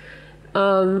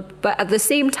 But at the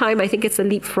same time, I think it's a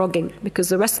leapfrogging, because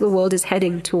the rest of the world is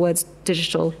heading towards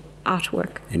digital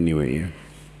artwork. Anyway, yeah.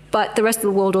 But the rest of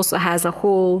the world also has a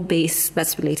whole base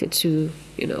that's related to,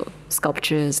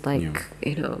 sculptures like,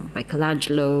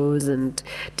 Michelangelo's and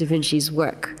Da Vinci's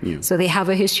work. Yeah. So they have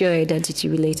a history and identity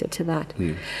related to that.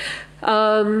 Yeah.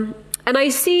 And I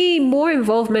see more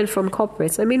involvement from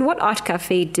corporates. I mean, what Art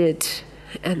Cafe did,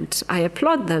 and I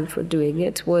applaud them for doing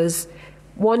it, was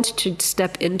want to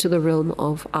step into the realm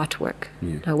of artwork.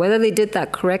 Yeah. Now, whether they did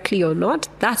that correctly or not,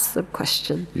 that's the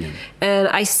question. Yeah. And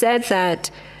I said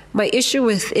that my issue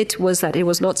with it was that it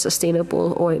was not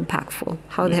sustainable or impactful,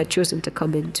 how they had chosen to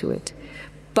come into it.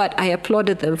 But I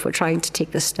applauded them for trying to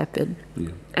take the step in.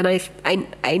 Yeah. And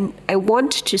I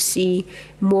want to see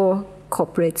more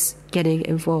corporates getting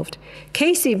involved.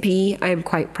 KCB, I am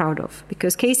quite proud of,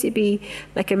 because KCB,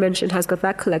 like I mentioned, has got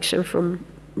that collection from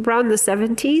around the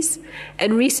 70s,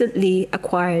 and recently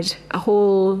acquired a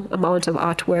whole amount of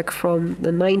artwork from the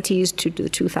 90s to the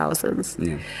 2000s.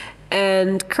 Yeah.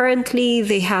 And currently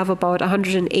they have about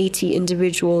 180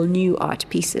 individual new art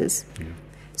pieces. Yeah.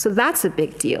 So that's a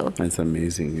big deal. That's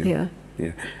amazing. Yeah.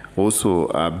 Also,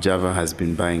 Java has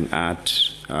been buying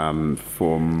art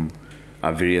from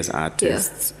various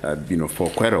artists, for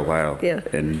quite a while. Yeah.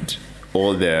 And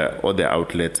all the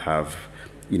outlets have,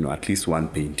 at least one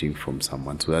painting from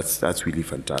someone. So that's really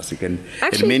fantastic. And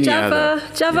actually, and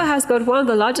Java has got one of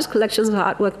the largest collections of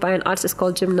artwork by an artist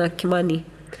called Jimna Kimani.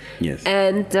 Yes.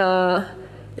 And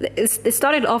it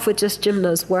started off with just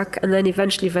Jimna's work, and then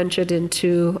eventually ventured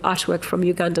into artwork from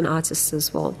Ugandan artists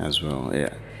as well.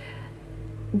 Yeah.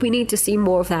 We need to see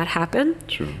more of that happen.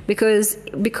 True. Because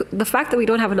the fact that we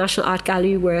don't have a national art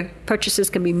gallery where purchases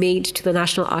can be made to the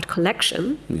national art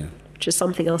collection, which is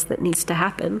something else that needs to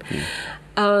happen,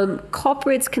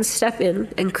 corporates can step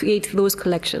in and create those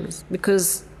collections.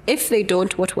 Because if they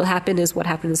don't, what will happen is what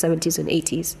happened in the 70s and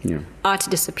 80s. Yeah. Art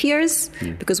disappears,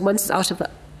 because once it's out of the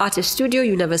artist studio,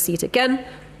 you never see it again.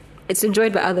 It's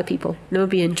enjoyed by other people, never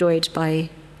be enjoyed by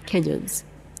Kenyans,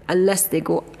 unless they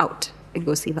go out and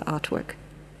go see the artwork.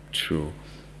 True.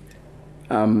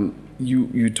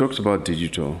 You talked about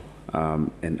digital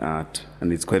and art,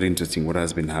 and it's quite interesting what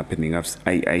has been happening.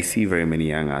 I see very many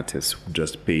young artists who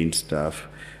just paint stuff,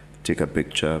 take a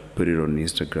picture, put it on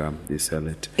Instagram, they sell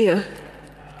it. Yeah.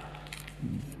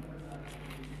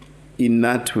 In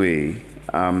that way,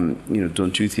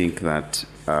 don't you think that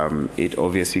it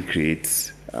obviously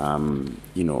creates, a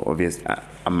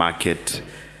market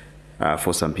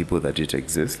for some people that it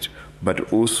exists,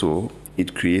 but also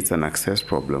it creates an access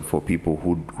problem for people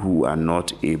who are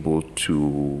not able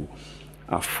to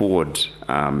afford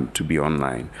to be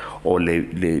online, or they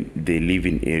live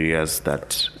in areas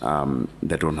that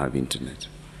don't have internet.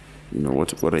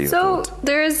 What are your thoughts? So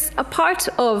there's a part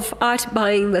of art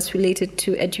buying that's related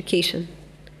to education.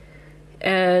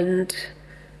 And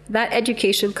that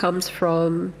education comes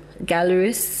from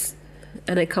gallerists,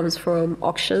 and it comes from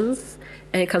auctions,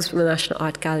 and it comes from the National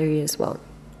Art Gallery as well.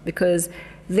 Because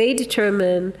they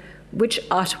determine which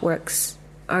artworks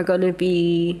are going to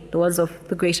be the ones of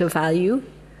the greater value,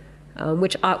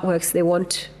 which artworks they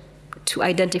want to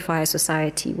identify a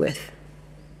society with.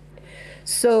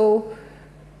 So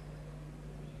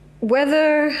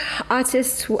whether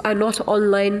artists who are not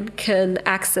online can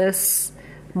access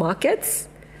markets,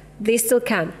 they still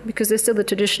can, because there's still the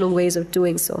traditional ways of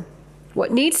doing so.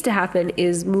 What needs to happen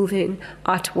is moving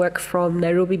artwork from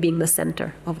Nairobi being the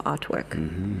center of artwork.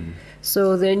 Mm-hmm.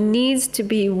 So there needs to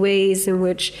be ways in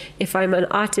which, if I'm an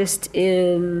artist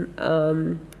in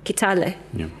Kitale,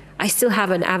 I still have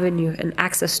an avenue and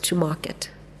access to market.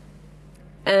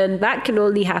 And that can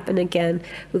only happen, again,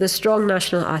 with a strong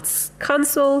National Arts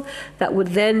Council that would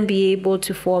then be able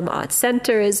to form art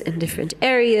centers in different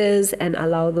areas and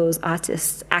allow those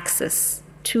artists access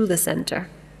to the center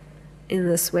in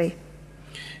this way.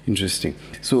 Interesting.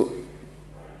 So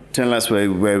tell us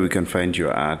where we can find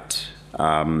your art,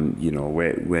 the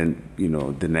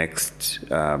next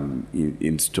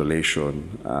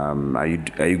installation. Are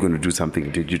you going to do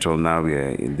something digital now? We are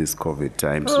in this COVID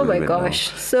time. Oh my gosh.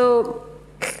 So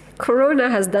Corona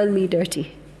has done me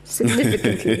dirty,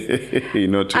 significantly.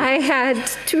 I had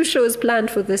 2 shows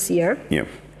planned for this year. Yeah.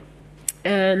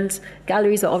 And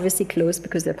galleries are obviously closed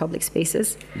because they're public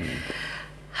spaces.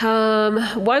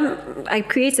 I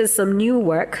created some new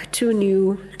work, 2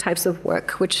 new types of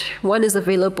work, which one is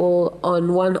available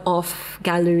on one of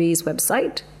galleries'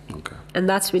 website. Okay. And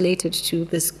that's related to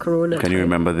this Corona Can you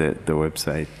remember the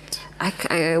website? I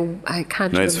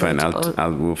can't. No, it's fine.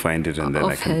 We'll find it, and then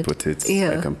I can put it.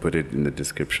 Yeah. I can put it in the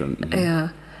description. Mm-hmm. Yeah,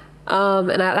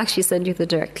 and I'll actually send you the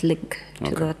direct link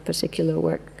to that particular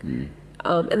work.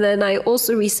 And then I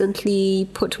also recently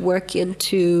put work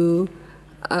into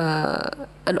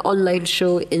an online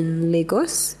show in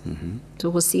Lagos. Mm-hmm. So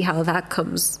we'll see how that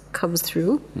comes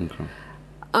through. Okay.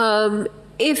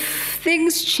 If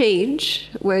things change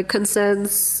where it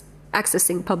concerns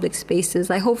accessing public spaces,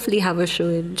 I hopefully have a show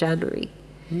in January,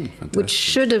 which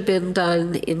should have been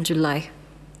done in July.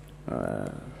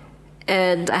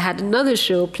 And I had another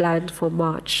show planned for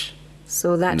March,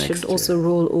 so that should also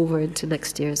roll over into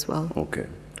next year as well. Okay.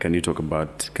 Can you talk a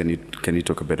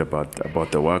bit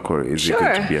about the work, or is it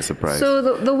going to be a surprise? So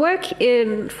the work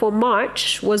for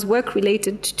March was work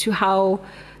related to how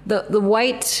the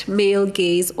white male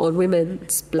gaze on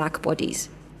women's black bodies.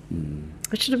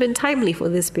 Which should have been timely for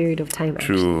this period of time.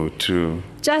 True.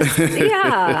 Just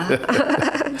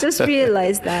just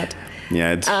realized that.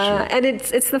 Yeah, it's true. And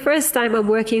it's the first time I'm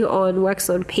working on works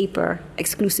on paper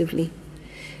exclusively.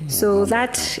 So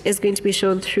that is going to be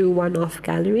shown through One-Off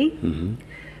Gallery. Mm-hmm.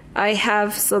 I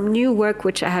have some new work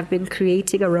which I have been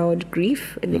creating around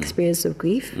grief and the experience of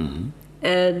grief,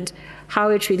 and how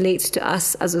it relates to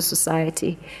us as a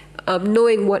society.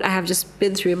 Knowing what I have just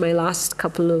been through in my last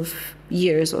couple of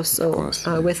years or so,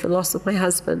 with the loss of my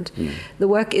husband. The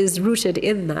work is rooted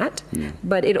in that,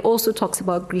 but it also talks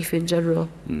about grief in general,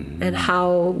 and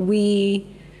how we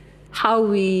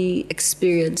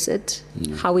experience it,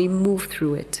 how we move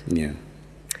through it. Yeah.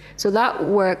 So that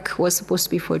work was supposed to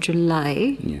be for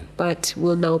July, but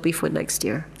will now be for next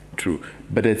year. True.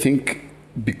 But I think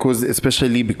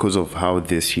especially because of how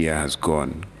this year has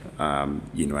gone, and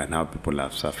how people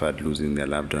have suffered losing their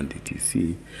loved one,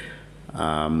 etc.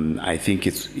 I think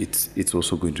it's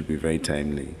also going to be very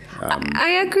timely. I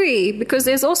agree, because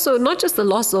there's also not just the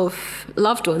loss of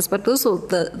loved ones, but also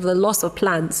the loss of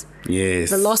plans. Yes.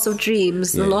 The loss of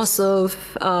dreams, the loss of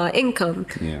income.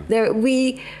 Yeah.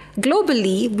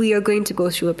 Globally, we are going to go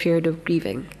through a period of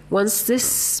grieving. Once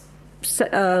this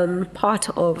part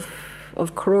of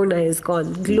Corona is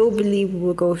gone, globally we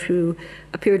will go through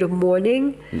a period of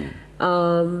mourning.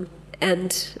 And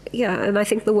I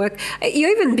think the work,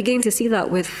 you're even beginning to see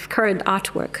that with current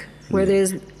artwork, where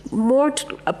there's more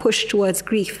a push towards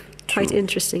grief, quite True.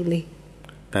 interestingly.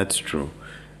 That's true.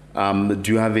 Do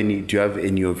you have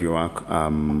any of your work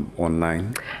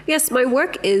online? Yes, my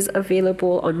work is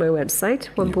available on my website,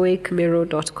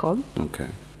 wamboekamiro.com. Okay.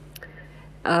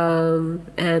 And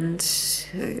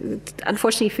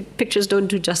unfortunately, pictures don't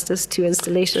do justice to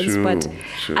installations, True, but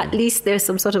true. at least there's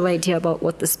some sort of idea about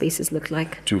what the spaces look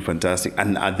like. True, fantastic.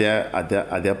 And are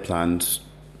there plans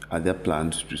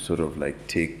to sort of like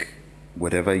take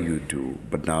whatever you do,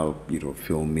 but now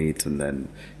film it and then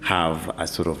have a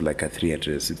sort of like a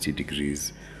 360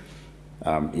 degrees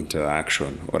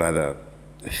interaction, or rather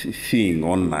thing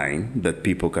online that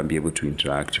people can be able to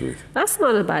interact with? That's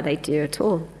not a bad idea at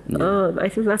all. I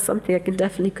think that's something I can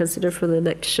definitely consider for the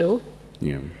next show.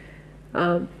 Yeah.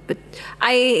 But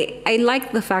I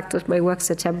like the fact that my works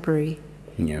are temporary.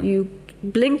 Yeah. You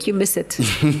blink, you miss it.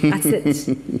 That's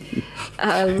it.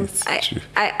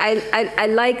 I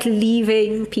like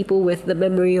leaving people with the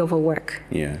memory of a work.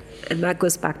 Yeah. And that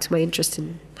goes back to my interest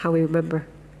in how we remember.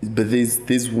 But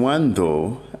there's one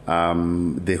though,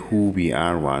 the Who We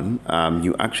Are one.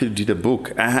 You actually did a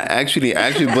book. I actually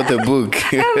bought the book.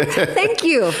 Thank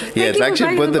you. Yes, I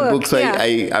actually bought the book. So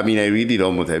Yeah. I mean I read it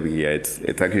almost every year.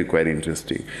 It's actually quite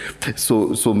interesting.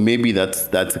 So maybe that's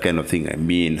the kind of thing I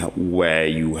mean, where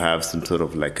you have some sort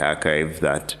of like archive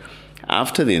that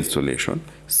after the installation,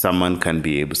 someone can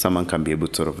be able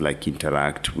to sort of like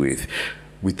interact with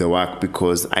the work,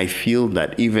 because I feel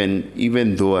that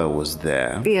even though I was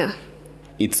there, Yeah.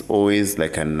 it's always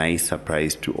like a nice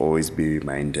surprise to always be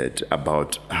reminded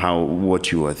about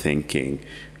what you were thinking,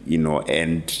 and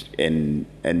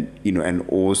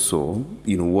also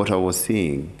what I was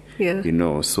seeing. Yeah.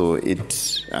 So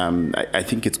it's I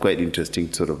think it's quite interesting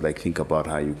to sort of like think about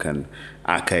how you can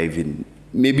archive in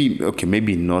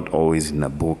maybe not always in a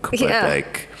book, but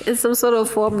like in some sort of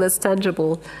form that's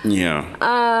tangible.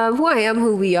 Yeah. Who I Am,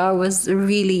 Who We Are was a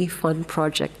really fun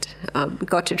project. We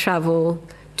got to travel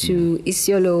to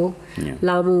Isiolo,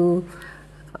 Lamu,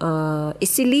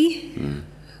 Isili.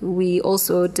 We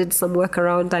also did some work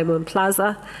around Diamond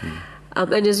Plaza.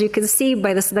 And as you can see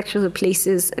by the selection of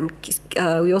places, and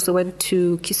we also went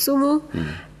to Kisumu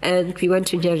and we went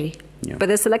to Nyeri. Yeah. But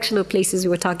the selection of places, we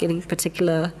were targeting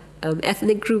particular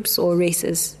ethnic groups or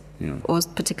races or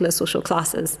particular social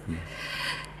classes.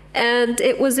 And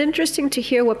it was interesting to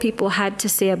hear what people had to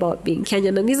say about being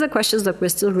Kenyan. And these are questions that we're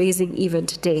still raising even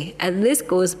today. And this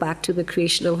goes back to the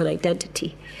creation of an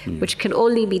identity, which can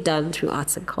only be done through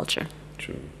arts and culture.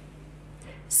 True.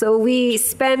 So we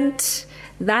spent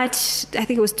that, I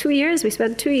think it was 2 years. We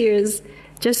spent 2 years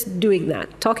just doing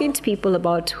that, talking to people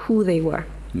about who they were.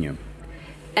 Yeah.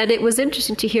 And it was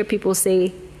interesting to hear people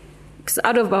say, because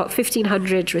out of about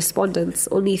 1,500 respondents,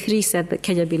 only 3 said that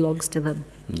Kenya belongs to them.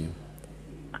 Yeah.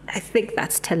 I think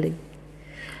that's telling.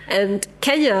 And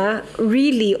Kenya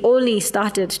really only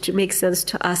started to make sense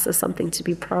to us as something to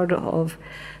be proud of,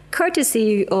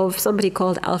 courtesy of somebody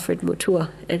called Alfred Mutua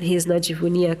and his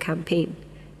Najivunia campaign.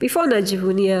 Before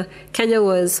Najivunia, Kenya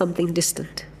was something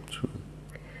distant. True.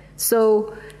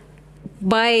 So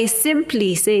by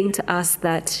simply saying to us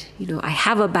that, I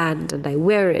have a band and I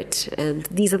wear it and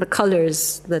these are the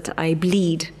colors that I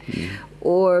bleed,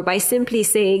 or by simply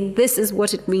saying this is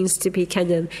what it means to be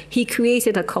Kenyan, he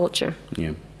created a culture.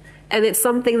 Yeah. And it's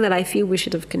something that I feel we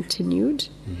should have continued.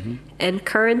 And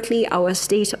currently our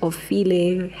state of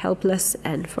feeling helpless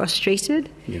and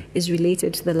frustrated is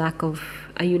related to the lack of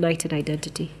a united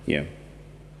identity. Yeah.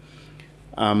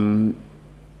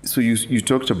 So you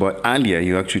talked about earlier,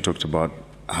 you actually talked about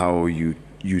how you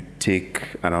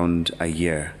take around a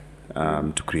year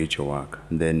to create your work.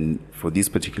 And then for this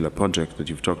particular project that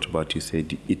you've talked about, you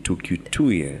said it took you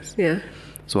 2 years. Yeah.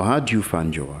 So how do you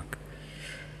fund your work?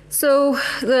 So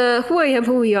the Who I Am,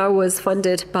 Who We Are was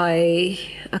funded by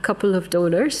a couple of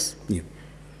donors. Yeah.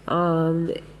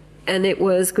 And it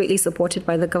was greatly supported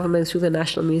by the government through the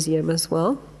National Museum as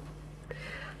well.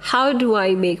 How do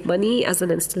I make money as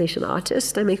an installation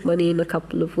artist? I make money in a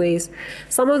couple of ways.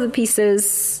 Some of the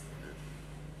pieces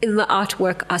in the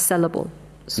artwork are sellable.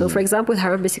 So, for example, with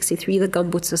Harambee 63, the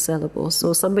gumboots are sellable.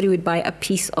 So somebody would buy a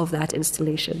piece of that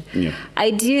installation. Yeah.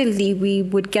 Ideally, we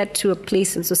would get to a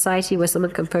place in society where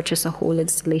someone can purchase a whole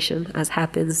installation, as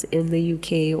happens in the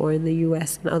UK or in the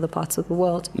US and other parts of the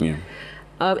world. Yeah.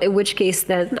 In which case,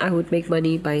 then I would make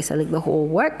money by selling the whole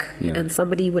work, and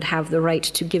somebody would have the right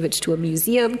to give it to a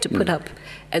museum to put up.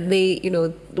 And they,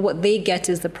 what they get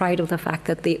is the pride of the fact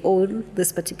that they own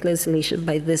this particular installation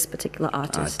by this particular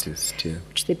artist, Yeah.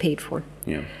 which they paid for.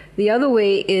 Yeah. The other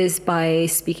way is by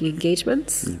speaking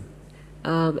engagements.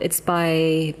 It's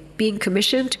by being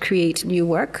commissioned to create new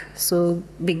work. So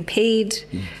being paid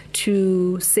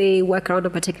to, say, work around a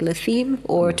particular theme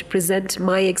or to present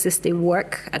my existing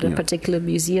work at a particular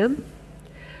museum.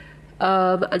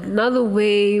 Another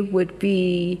way would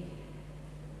be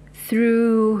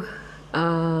through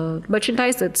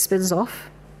merchandise that spins off.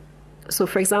 So,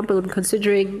 for example, I'm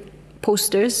considering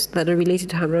posters that are related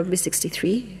to Harambe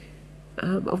 63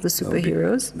 of the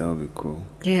superheroes. That would be cool.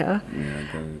 Yeah.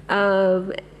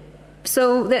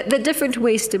 So there are different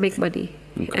ways to make money.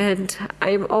 Okay. And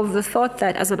I'm of the thought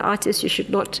that as an artist, you should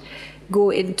not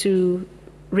go into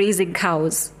raising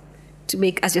cows to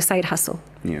make as your side hustle.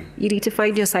 Yeah. You need to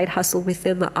find your side hustle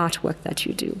within the artwork that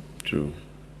you do. True.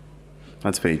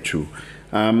 That's very true.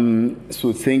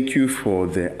 So thank you for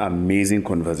the amazing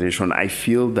conversation. I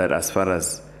feel that as far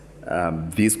as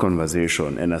this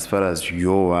conversation and as far as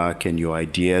your work and your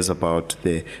ideas about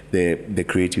the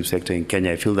creative sector in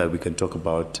Kenya, I feel that we can talk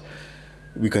about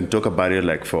it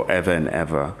like forever and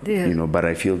ever, but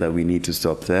I feel that we need to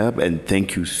stop there. And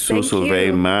thank you so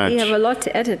very much. We have a lot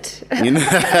to edit.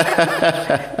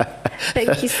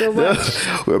 Thank you so much.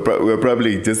 We're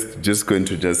probably just going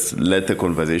to just let the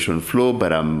conversation flow,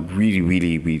 but I'm really,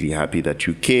 really, really happy that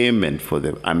you came and for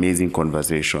the amazing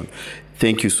conversation.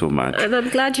 Thank you so much. And I'm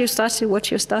glad you started what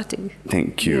you're starting.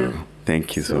 Thank you. Yeah.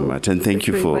 Thank you so much. And thank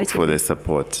you for the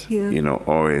support,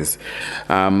 always.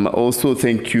 Also,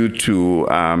 thank you to,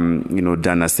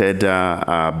 Dana Seda,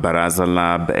 Baraza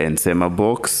Lab, and Sema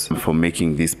Box for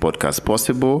making this podcast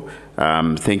possible.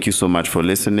 Thank you so much for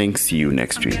listening. See you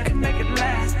next week.